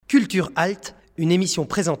Culture Halte, une émission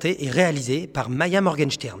présentée et réalisée par Maïa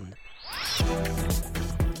Morgensztern.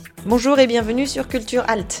 Bonjour et bienvenue sur Culture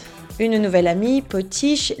Halte. Une nouvelle amie,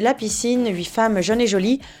 potiche, la piscine, 8 femmes jeunes et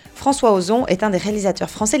jolies, Francois Ozon est un des réalisateurs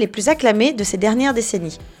français les plus acclamés de ces dernières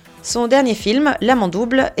décennies. Son dernier film, L'Amant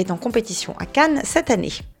double, est en compétition à Cannes cette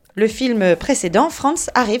année. Le film précédent, Frantz,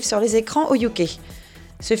 arrive sur les écrans au UK.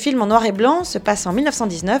 Ce film en noir et blanc se passe en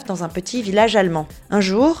 1919 dans un petit village allemand. Un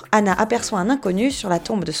jour, Anna aperçoit un inconnu sur la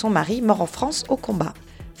tombe de son mari mort en France au combat.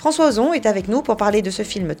 Francois Ozon est avec nous pour parler de ce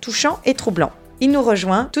film touchant et troublant. Il nous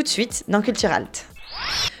rejoint tout de suite dans Culture Halte.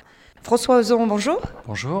 François Ozon, bonjour.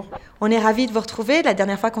 Bonjour. On est ravis de vous retrouver. La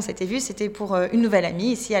dernière fois qu'on s'était vu, c'était pour une nouvelle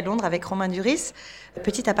amie ici à Londres avec Romain Duris.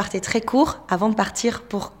 Petit aparté très court avant de partir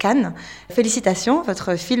pour Cannes. Félicitations,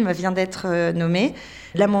 votre film vient d'être nommé.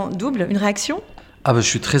 L'Amant double, une réaction ? Je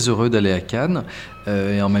suis très heureux d'aller à Cannes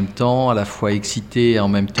et en même temps à la fois excité et en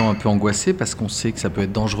même temps un peu angoissé parce qu'on sait que ça peut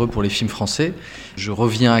être dangereux pour les films français. Je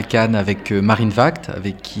reviens à Cannes avec Marine Vact,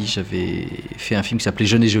 avec qui j'avais fait un film qui s'appelait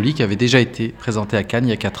Jeune et Jolie, qui avait déjà été présenté à Cannes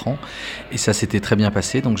il y a 4 ans et ça s'était très bien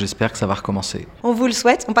passé, donc j'espère que ça va recommencer. On vous le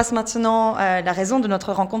souhaite. On passe maintenant à la raison de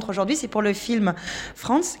notre rencontre aujourd'hui, c'est pour le film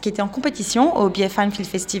Frantz qui était en compétition au BFI Film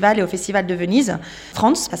Festival et au Festival de Venise.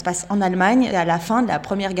 Frantz, ça se passe en Allemagne à la fin de la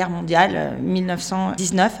Première Guerre mondiale,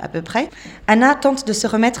 1919 à peu près. Anna tente de se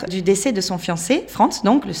remettre du décès de son fiancé, Frantz,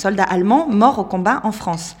 donc le soldat allemand mort au combat en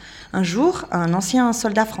France. Un jour, un ancien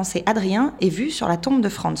soldat français, Adrien, est vu sur la tombe de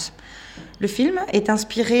Frantz. Le film est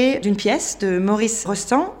inspiré d'une pièce de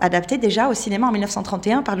Morgensztern, adaptée déjà au cinéma en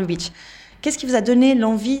 1931 par Lubitsch. Qu'est-ce qui vous a donné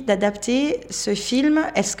l'envie d'adapter ce film ?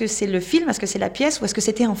 Est-ce que c'est le film, est-ce que c'est la pièce ou est-ce que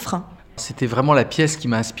c'était un frein ? C'était vraiment la pièce qui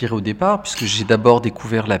m'a inspiré au départ, puisque j'ai d'abord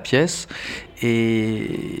découvert la pièce.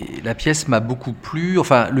 Et la pièce m'a beaucoup plu.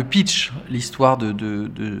 Enfin, le pitch, l'histoire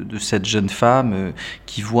de cette jeune femme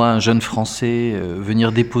qui voit un jeune Français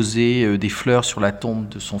venir déposer des fleurs sur la tombe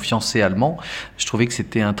de son fiancé allemand. Je trouvais que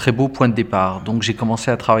c'était un très beau point de départ. Donc j'ai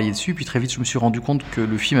commencé à travailler dessus. Puis très vite, je me suis rendu compte que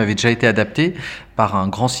le film avait déjà été adapté par un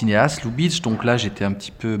grand cinéaste, Lubitsch. Donc là, j'étais un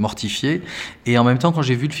petit peu mortifié. Et en même temps, quand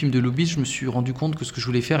j'ai vu le film de Lubitsch, je me suis rendu compte que ce que je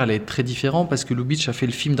voulais faire allait être très différent parce que Lubitsch a fait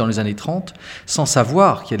le film dans les années 30 sans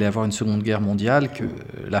savoir qu'il allait y avoir une seconde guerre mondiale, que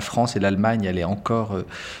la France et l'Allemagne allaient encore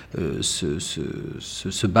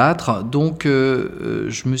se battre. Donc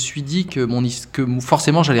je me suis dit que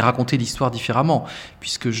forcément j'allais raconter l'histoire différemment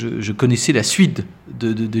puisque je connaissais la suite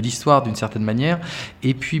de l'histoire d'une certaine manière.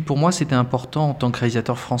 Et puis pour moi c'était important en tant que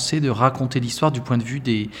réalisateur français de raconter l'histoire du point de vue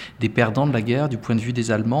des perdants de la guerre, du point de vue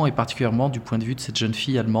des Allemands et particulièrement du point de vue de cette jeune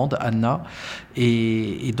fille allemande, Anna.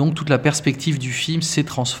 Et donc toute la perspective du film s'est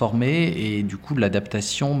transformée et du coup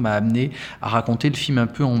l'adaptation m'a amené à raconter le film un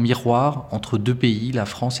peu en miroir entre deux pays, la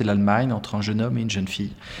France et l'Allemagne, entre un jeune homme et une jeune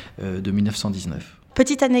fille de 1919.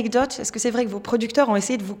 Petite anecdote, est-ce que c'est vrai que vos producteurs ont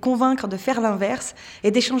essayé de vous convaincre de faire l'inverse et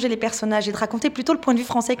d'échanger les personnages et de raconter plutôt le point de vue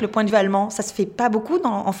français que le point de vue allemand ? Ça se fait pas beaucoup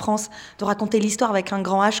en France de raconter l'histoire avec un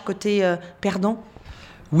grand H côté perdant ?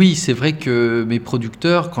 Oui, c'est vrai que mes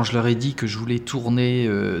producteurs, quand je leur ai dit que je voulais tourner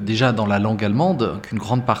déjà dans la langue allemande, qu'une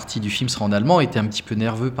grande partie du film sera en allemand, étaient un petit peu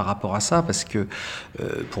nerveux par rapport à ça, parce que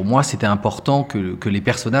pour moi, c'était important que les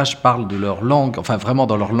personnages parlent de leur langue, enfin vraiment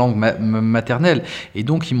dans leur langue maternelle. Et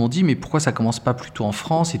donc, ils m'ont dit, mais pourquoi ça commence pas plutôt en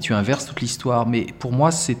France et tu inverses toute l'histoire ? Mais pour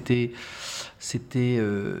moi, c'était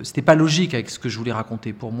pas logique avec ce que je voulais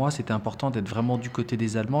raconter. Pour moi, c'était important d'être vraiment du côté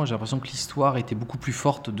des Allemands. J'ai l'impression que l'histoire était beaucoup plus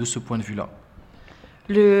forte de ce point de vue-là.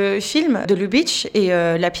 Le film de Lubitsch et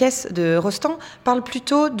la pièce de Rostand parlent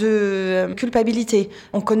plutôt de culpabilité.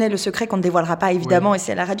 On connaît le secret qu'on ne dévoilera pas évidemment, oui. Et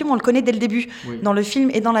c'est à la radio, mais on le connaît dès le début, oui. Dans le film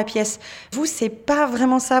et dans la pièce. Vous, c'est pas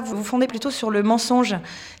vraiment ça, vous vous fondez plutôt sur le mensonge.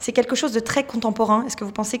 C'est quelque chose de très contemporain. Est-ce que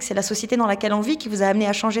vous pensez que c'est la société dans laquelle on vit qui vous a amené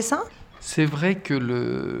à changer ça ? C'est vrai que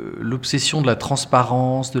l'obsession de la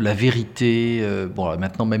transparence, de la vérité,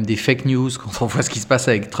 maintenant même des fake news, quand on voit ce qui se passe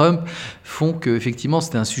avec Trump, font qu'effectivement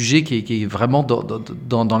c'est un sujet qui est vraiment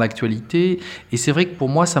dans l'actualité. Et c'est vrai que pour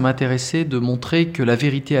moi, ça m'intéressait de montrer que la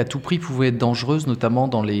vérité à tout prix pouvait être dangereuse, notamment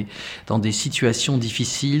dans des situations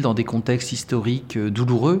difficiles, dans des contextes historiques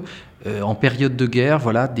douloureux. En période de guerre,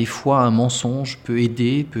 voilà, des fois un mensonge peut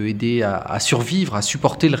aider à survivre, à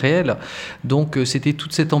supporter le réel. Donc c'était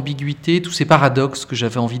toute cette ambiguïté, tous ces paradoxes que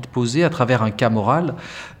j'avais envie de poser à travers un cas moral.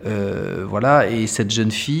 Et cette jeune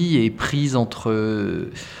fille est prise entre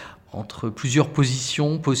plusieurs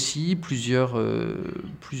positions possibles, plusieurs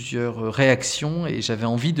réactions, et j'avais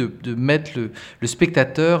envie de mettre le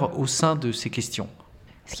spectateur au sein de ces questions.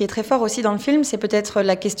 Ce qui est très fort aussi dans le film, c'est peut-être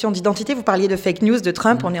la question d'identité. Vous parliez de fake news, de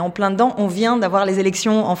Trump, on est en plein dedans. On vient d'avoir les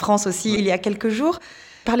élections en France aussi il y a quelques jours.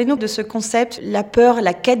 Parlez-nous de ce concept, la peur,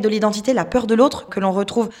 la quête de l'identité, la peur de l'autre, que l'on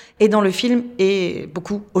retrouve et dans le film et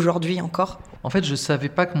beaucoup aujourd'hui encore. En fait, je ne savais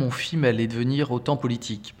pas que mon film allait devenir autant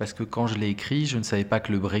politique, parce que quand je l'ai écrit, je ne savais pas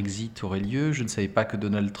que le Brexit aurait lieu, je ne savais pas que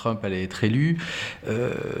Donald Trump allait être élu.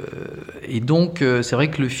 Et donc, c'est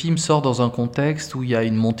vrai que le film sort dans un contexte où il y a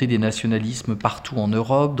une montée des nationalismes partout en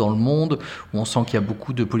Europe, dans le monde, où on sent qu'il y a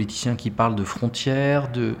beaucoup de politiciens qui parlent de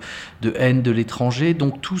frontières, de haine de l'étranger.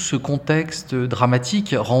 Donc tout ce contexte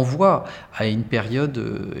dramatique renvoie à une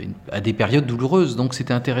période, à des périodes douloureuses. Donc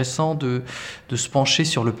c'était intéressant de se pencher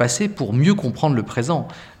sur le passé pour mieux comprendre le présent.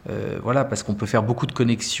 Voilà, parce qu'on peut faire beaucoup de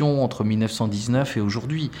connexions entre 1919 et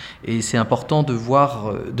aujourd'hui. Et c'est important de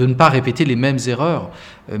voir, de ne pas répéter les mêmes erreurs.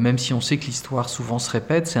 Même si on sait que l'histoire souvent se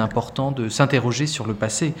répète, c'est important de s'interroger sur le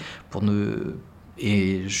passé pour ne...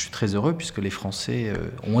 Et je suis très heureux puisque les Français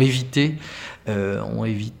ont évité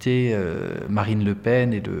Marine Le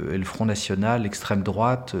Pen et le Front National, l'extrême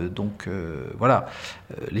droite. Donc voilà,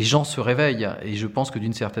 les gens se réveillent. Et je pense que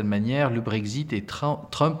d'une certaine manière, le Brexit et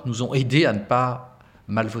Trump nous ont aidés à ne pas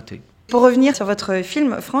mal voter. Pour revenir sur votre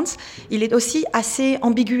film, Frantz, il est aussi assez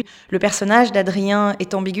ambigu. Le personnage d'Adrien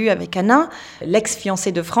est ambigu avec Anna,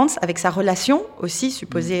 l'ex-fiancée de Frantz, avec sa relation aussi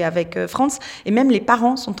supposée avec Frantz, et même les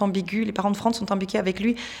parents sont ambigus, les parents de Frantz sont ambigus avec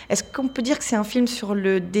lui. Est-ce qu'on peut dire que c'est un film sur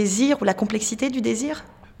le désir ou la complexité du désir ?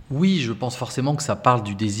 Oui, je pense forcément que ça parle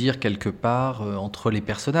du désir quelque part entre les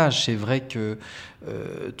personnages. C'est vrai que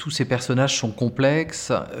tous ces personnages sont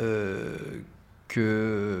complexes,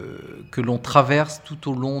 que l'on traverse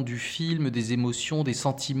tout au long du film des émotions, des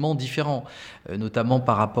sentiments différents, notamment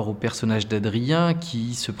par rapport au personnage d'Adrien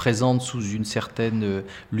qui se présente sous une certaine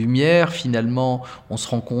lumière. Finalement, on se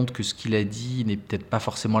rend compte que ce qu'il a dit n'est peut-être pas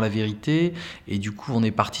forcément la vérité et du coup, on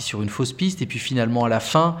est parti sur une fausse piste et puis finalement, à la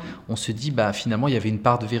fin, on se dit finalement, il y avait une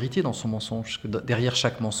part de vérité dans son mensonge. Derrière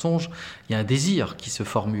chaque mensonge, il y a un désir qui se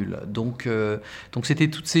formule. Donc c'était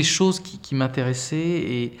toutes ces choses qui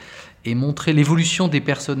m'intéressaient et montrer l'évolution des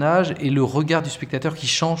personnages et le regard du spectateur qui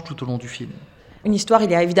change tout au long du film. Une histoire, il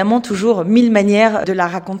y a évidemment toujours 1000 manières de la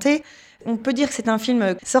raconter. On peut dire que c'est un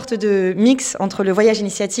film, sorte de mix entre le voyage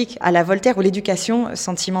initiatique à la Voltaire ou l'éducation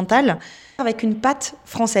sentimentale, avec une patte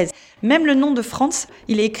française. Même le nom de Frantz,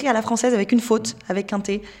 il est écrit à la française avec une faute, avec un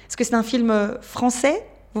T. Est-ce que c'est un film français,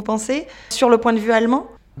 vous pensez, sur le point de vue allemand ?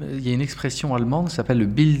 Il y a une expression allemande qui s'appelle le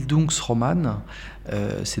Bildungsroman.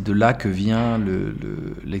 C'est de là que vient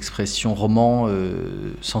l'expression roman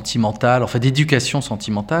sentimental, enfin d'éducation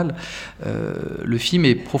sentimentale. Le film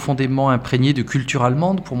est profondément imprégné de culture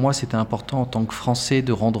allemande. Pour moi, c'était important en tant que Français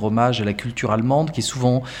de rendre hommage à la culture allemande, qui est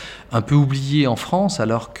souvent un peu oubliée en France,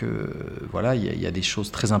 alors que voilà, il y a des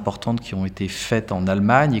choses très importantes qui ont été faites en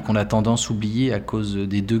Allemagne et qu'on a tendance à oublier à cause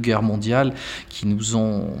des 2 guerres mondiales qui nous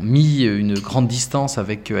ont mis une grande distance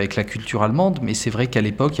avec la culture allemande. Mais c'est vrai qu'à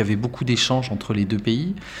l'époque, il y avait beaucoup d'échanges entre les 2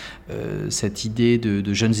 pays. Cette idée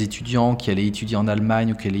de jeunes étudiants qui allaient étudier en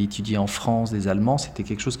Allemagne ou qui allaient étudier en France, des Allemands, c'était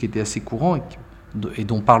quelque chose qui était assez courant et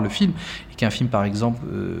dont parle le film. Et qu'un film, par exemple,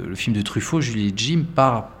 le film de Truffaut, Julie et Jim,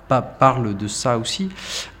 parle de ça aussi.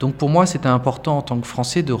 Donc pour moi, c'était important en tant que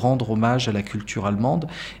Français de rendre hommage à la culture allemande.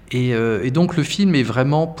 Et donc le film est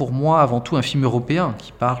vraiment, pour moi, avant tout un film européen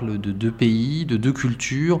qui parle de 2 pays, de 2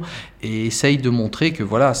 cultures et essaye de montrer que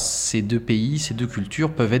voilà, ces 2 pays, ces 2 cultures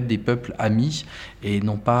peuvent être des peuples amis et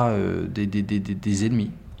non pas des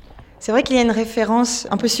ennemis. C'est vrai qu'il y a une référence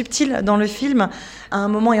un peu subtile dans le film. À un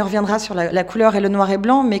moment, il reviendra sur la couleur et le noir et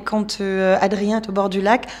blanc, mais quand Adrien est au bord du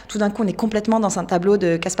lac, tout d'un coup, on est complètement dans un tableau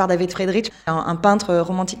de Caspar David Friedrich, un peintre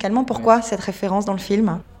romantique allemand. Pourquoi cette référence dans le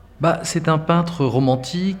film ? C'est un peintre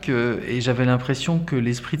romantique et j'avais l'impression que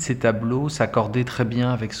l'esprit de ces tableaux s'accordait très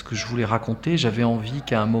bien avec ce que je voulais raconter. J'avais envie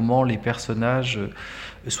qu'à un moment, les personnages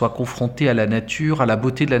soient confrontés à la nature, à la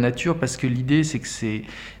beauté de la nature, parce que l'idée, c'est que c'est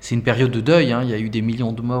une période de deuil. Il y a eu des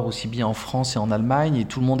millions de morts aussi bien en France et en Allemagne, et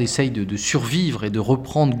tout le monde essaye de survivre et de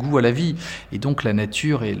reprendre goût à la vie. Et donc la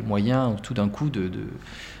nature est le moyen, tout d'un coup, de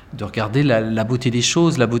regarder la beauté des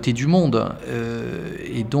choses, la beauté du monde.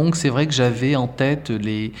 Et donc, c'est vrai que j'avais en tête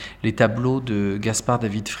les tableaux de Caspar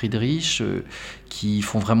David Friedrich qui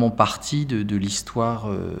font vraiment partie de l'histoire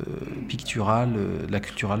picturale de la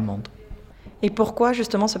culture allemande. Et pourquoi,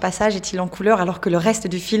 justement, ce passage est-il en couleur alors que le reste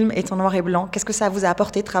du film est en noir et blanc ? Qu'est-ce que ça vous a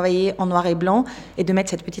apporté de travailler en noir et blanc et de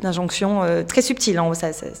mettre cette petite injonction très subtile,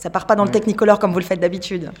 ça part pas dans le technicolor comme vous le faites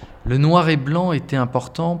d'habitude. Le noir et blanc était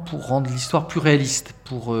important pour rendre l'histoire plus réaliste,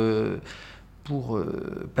 pour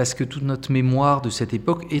parce que toute notre mémoire de cette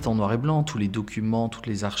époque est en noir et blanc. Tous les documents, toutes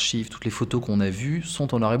les archives, toutes les photos qu'on a vues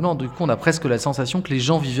sont en noir et blanc. Du coup, on a presque la sensation que les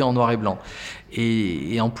gens vivaient en noir et blanc.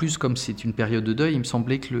 Et en plus, comme c'est une période de deuil, il me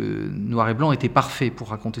semblait que le noir et blanc était parfait pour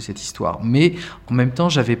raconter cette histoire. Mais en même temps,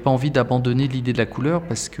 j'avais pas envie d'abandonner l'idée de la couleur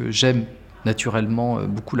parce que j'aime naturellement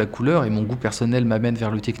beaucoup la couleur et mon goût personnel m'amène vers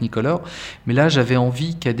le Technicolor. Mais là, j'avais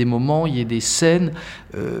envie qu'à des moments, il y ait des scènes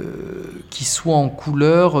qui soient en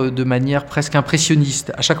couleur de manière presque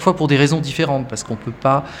impressionniste, à chaque fois pour des raisons différentes, parce qu'on ne peut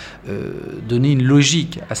pas donner une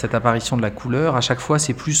logique à cette apparition de la couleur. À chaque fois,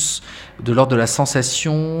 c'est plus de l'ordre de la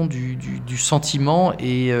sensation, du sentiment,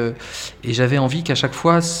 et j'avais envie qu'à chaque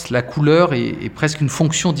fois, la couleur ait presque une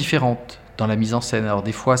fonction différente dans la mise en scène. Alors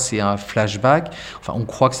des fois c'est un flashback, enfin on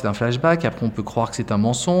croit que c'est un flashback, après on peut croire que c'est un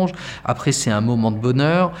mensonge, après c'est un moment de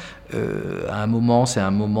bonheur, à un moment c'est un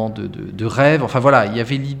moment de rêve, enfin voilà, il y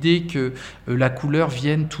avait l'idée que la couleur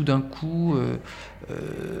vienne tout d'un coup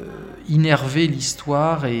innerver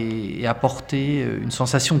l'histoire et apporter une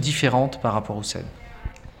sensation différente par rapport aux scènes.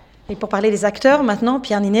 Et pour parler des acteurs, maintenant,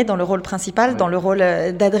 Pierre Ninet dans le rôle principal, dans le rôle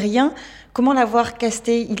d'Adrien, comment l'avoir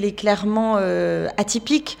casté? Il est clairement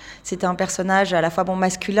atypique. C'est un personnage à la fois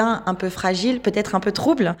masculin, un peu fragile, peut-être un peu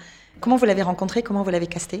trouble. Comment vous l'avez rencontré? Comment vous l'avez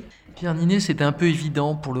casté? Pierre Ninet, c'était un peu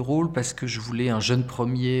évident pour le rôle parce que je voulais un jeune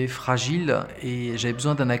premier fragile et j'avais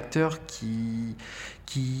besoin d'un acteur qui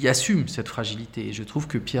assume cette fragilité. Et je trouve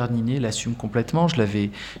que Pierre Ninet l'assume complètement. Je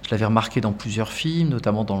l'avais remarqué dans plusieurs films,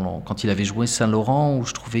 notamment quand il avait joué Saint-Laurent, où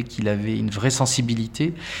je trouvais qu'il avait une vraie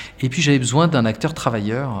sensibilité. Et puis j'avais besoin d'un acteur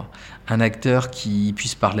travailleur, un acteur qui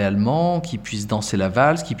puisse parler allemand, qui puisse danser la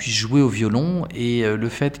valse, qui puisse jouer au violon. Et le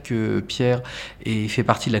fait que Pierre ait fait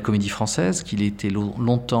partie de la Comédie Française, qu'il ait été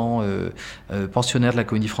longtemps pensionnaire de la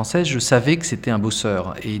Comédie Française, je savais que c'était un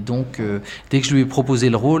bosseur. Et donc, dès que je lui ai proposé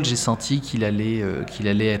le rôle, j'ai senti qu'il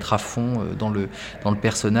allait être à fond dans le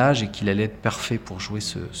personnage et qu'il allait être parfait pour jouer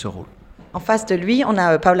ce rôle. En face de lui, on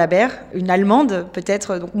a Paula Baer, une Allemande,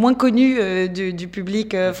 peut-être donc moins connue du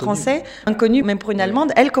public français, inconnue même pour une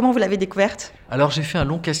Allemande. Elle, comment vous l'avez découverte? Alors j'ai fait un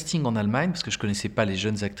long casting en Allemagne parce que je ne connaissais pas les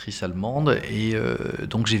jeunes actrices allemandes et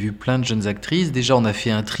donc j'ai vu plein de jeunes actrices. Déjà on a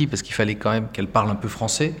fait un tri parce qu'il fallait quand même qu'elles parlent un peu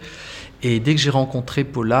français. Et dès que j'ai rencontré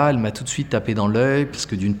Paula, elle m'a tout de suite tapé dans l'œil, parce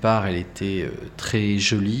que d'une part, elle était très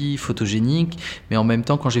jolie, photogénique, mais en même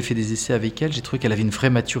temps, quand j'ai fait des essais avec elle, j'ai trouvé qu'elle avait une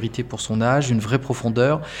vraie maturité pour son âge, une vraie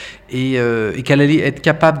profondeur, et qu'elle allait être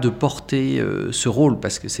capable de porter ce rôle,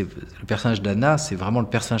 parce que le personnage d'Anna, c'est vraiment le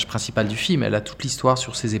personnage principal du film, elle a toute l'histoire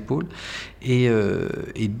sur ses épaules. Et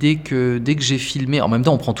dès que j'ai filmé, en même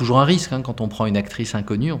temps, on prend toujours un risque, quand on prend une actrice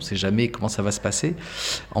inconnue, on ne sait jamais comment ça va se passer.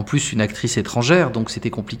 En plus, une actrice étrangère, donc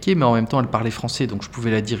c'était compliqué, mais en même temps, elle parlait français, donc je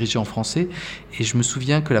pouvais la diriger en français. Et je me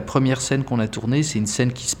souviens que la première scène qu'on a tournée, c'est une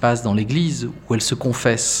scène qui se passe dans l'église, où elle se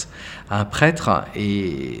confesse à un prêtre.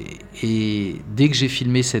 Et dès que j'ai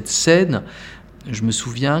filmé cette scène, je me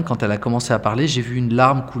souviens, quand elle a commencé à parler, j'ai vu une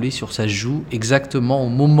larme couler sur sa joue, exactement au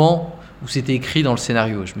moment où c'était écrit dans le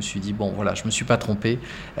scénario. Je me suis dit, bon voilà, je ne me suis pas trompé,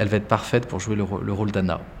 elle va être parfaite pour jouer le rôle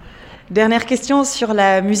d'Anna. Dernière question sur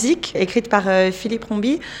la musique, écrite par Philippe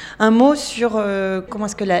Rombi. Un mot sur comment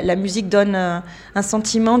est-ce que la musique donne un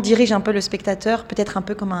sentiment, dirige un peu le spectateur, peut-être un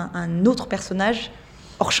peu comme un autre personnage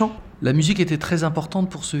hors champ. La musique était très importante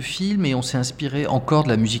pour ce film et on s'est inspiré encore de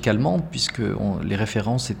la musique allemande puisque les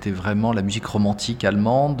références étaient vraiment la musique romantique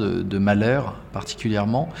allemande, de Mahler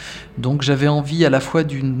particulièrement. Donc j'avais envie à la fois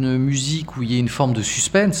d'une musique où il y ait une forme de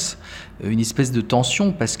suspense, une espèce de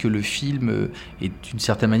tension parce que le film est d'une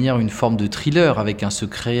certaine manière une forme de thriller avec un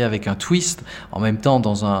secret, avec un twist, en même temps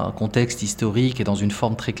dans un contexte historique et dans une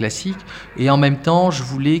forme très classique. Et en même temps, je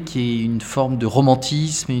voulais qu'il y ait une forme de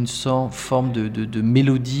romantisme et une forme de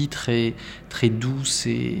mélodie très douce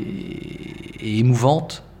et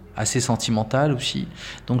émouvante, assez sentimentale aussi.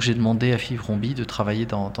 Donc j'ai demandé à Philippe Rombi de travailler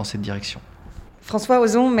dans cette direction. François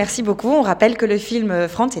Ozon, merci beaucoup. On rappelle que le film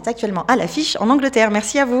Frantz est actuellement à l'affiche en Angleterre.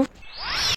 Merci à vous.